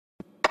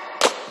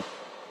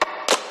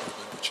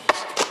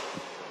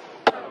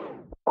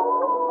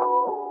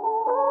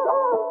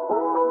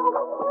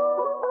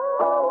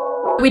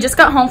We just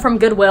got home from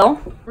Goodwill.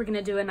 We're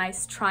gonna do a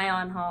nice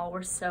try-on haul.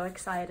 We're so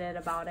excited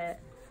about it.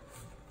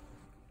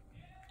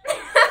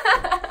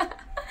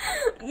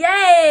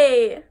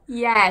 Yay!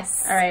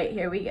 Yes. All right,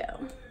 here we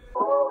go.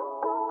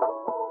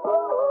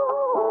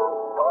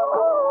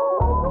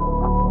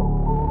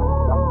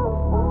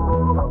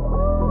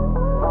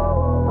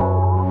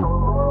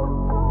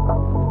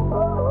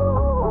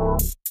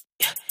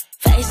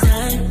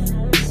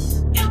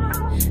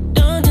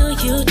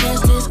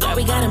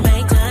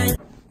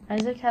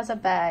 Isaac has a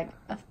bag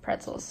of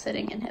pretzels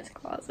sitting in his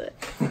closet.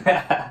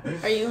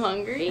 Are you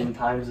hungry? In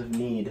times of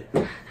need.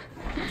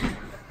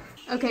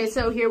 Okay,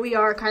 so here we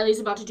are.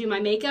 Kylie's about to do my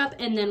makeup,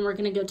 and then we're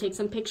gonna go take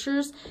some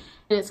pictures.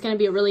 And it's gonna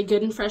be a really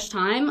good and fresh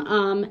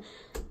time.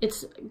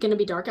 It's gonna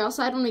be dark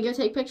outside when we go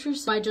take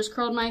pictures. So I just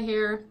curled my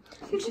hair.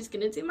 And she's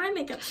gonna do my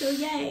makeup, so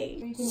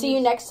yay. See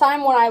you next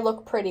time when I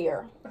look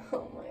prettier.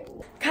 Oh my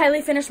God.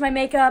 Kylie finished my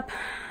makeup.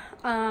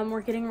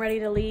 We're getting ready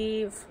to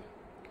leave.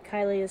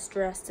 Kylie is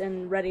dressed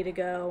and ready to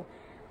go.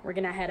 We're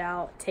gonna head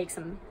out, take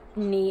some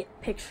neat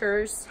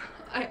pictures.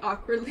 I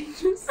awkwardly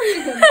just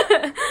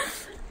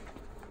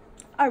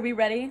Are we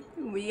ready?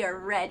 We are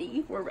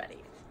ready. We're ready.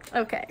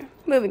 Okay,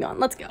 moving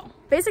on, let's go.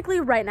 Basically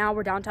right now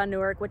we're downtown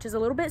Newark, which is a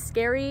little bit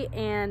scary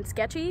and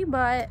sketchy,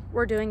 but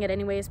we're doing it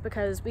anyways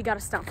because we got a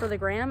stunt for the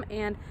gram,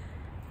 and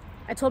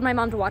I told my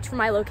mom to watch for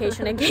my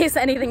location in case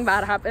anything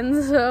bad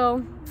happens,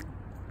 so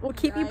we'll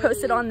keep you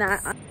posted on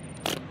that.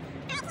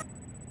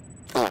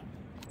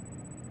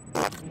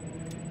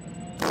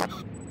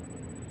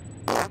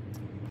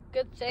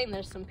 Good thing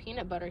there's some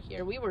peanut butter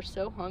here. We were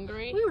so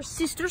hungry. We were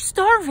sister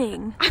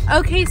starving.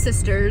 Okay,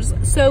 sisters.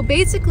 So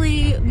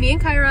basically, me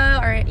and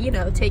Kyra are, you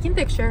know, taking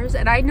pictures,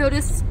 and I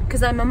noticed,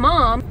 because I'm a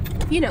mom,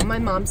 you know, my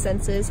mom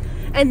senses,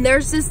 and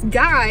there's this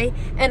guy,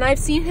 and I've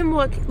seen him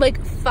look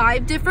like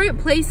 5 different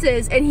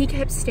places, and he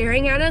kept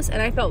staring at us,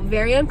 and I felt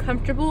very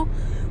uncomfortable.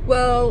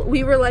 Well,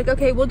 we were like,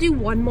 okay, we'll do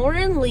one more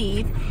and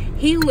leave.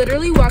 He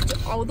literally walked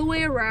all the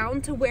way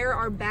around to where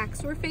our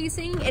backs were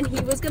facing, and he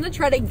was gonna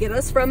try to get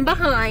us from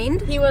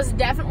behind. He was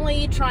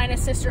definitely trying to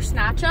sister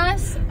snatch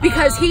us.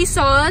 Because he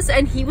saw us,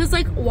 and he was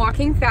like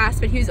walking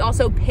fast, but he was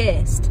also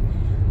pissed.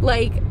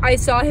 Like, I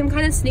saw him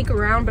kind of sneak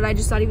around, but I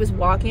just thought he was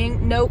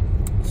walking. Nope,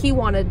 he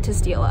wanted to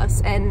steal us,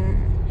 and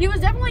he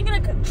was definitely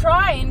gonna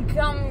try and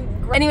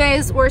come.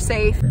 Anyways, we're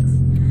safe.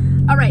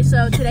 All right,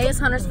 so today is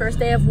Hunter's first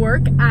day of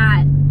work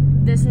at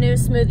this new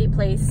smoothie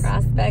place.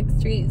 Prospect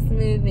Street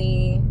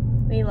Smoothie.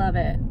 We love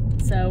it.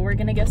 So we're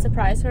gonna go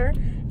surprise her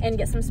and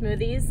get some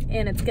smoothies,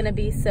 and it's gonna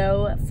be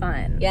so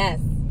fun.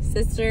 Yes,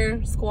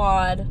 sister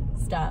squad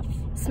stuff.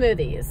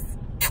 Smoothies.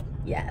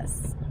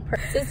 Yes.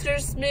 Sister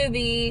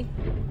smoothie.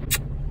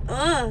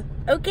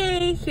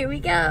 Okay, here we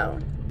go.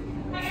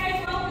 Hi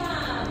guys,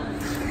 welcome.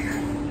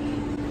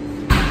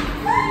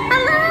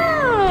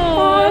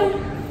 Hello.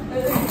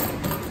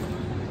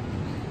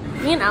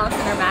 Me and Allison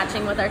are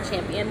matching with our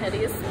champion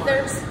hoodies.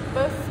 They're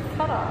both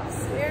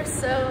cutoffs. We're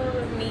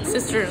so neat.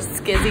 Sister's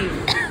skizzy.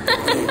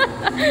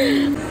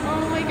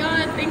 Oh my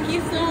God, thank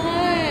you so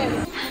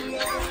much.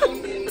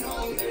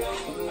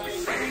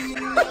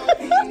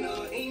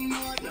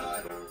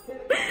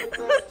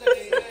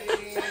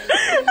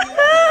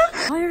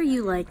 Why are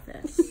you like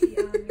this?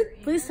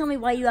 Please tell me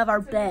why you have our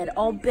bed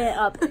all bent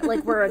up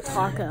like we're a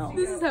taco.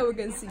 This is how we're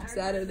gonna sleep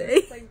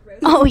Saturday.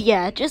 Oh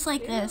yeah, just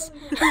like this.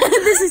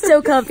 This is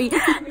so comfy.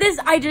 This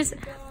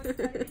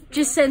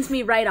just sends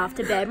me right off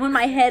to bed when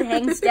my head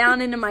hangs down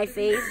into my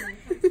face.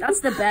 That's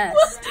the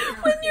best.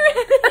 When your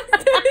head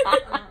hangs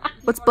down.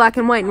 What's black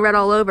and white and red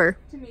all over?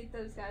 To meet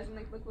those guys and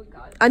like look what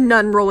God. A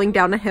nun rolling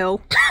down a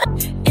hill.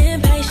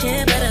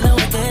 Impatient.